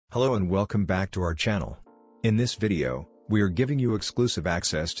Hello and welcome back to our channel. In this video, we are giving you exclusive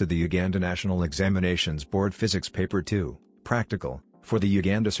access to the Uganda National Examinations Board Physics Paper 2, Practical, for the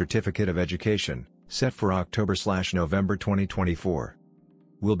Uganda Certificate of Education, set for October/November 2024.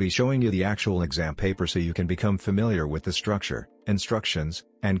 We'll be showing you the actual exam paper so you can become familiar with the structure, instructions,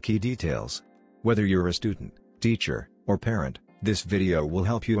 and key details. Whether you're a student, teacher, or parent, this video will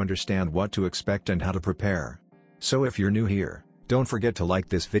help you understand what to expect and how to prepare. So if you're new here, don't forget to like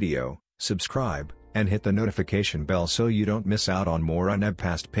this video, subscribe, and hit the notification bell so you don't miss out on more Uneb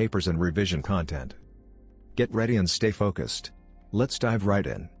past papers and revision content. Get ready and stay focused. Let's dive right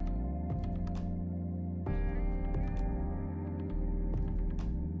in.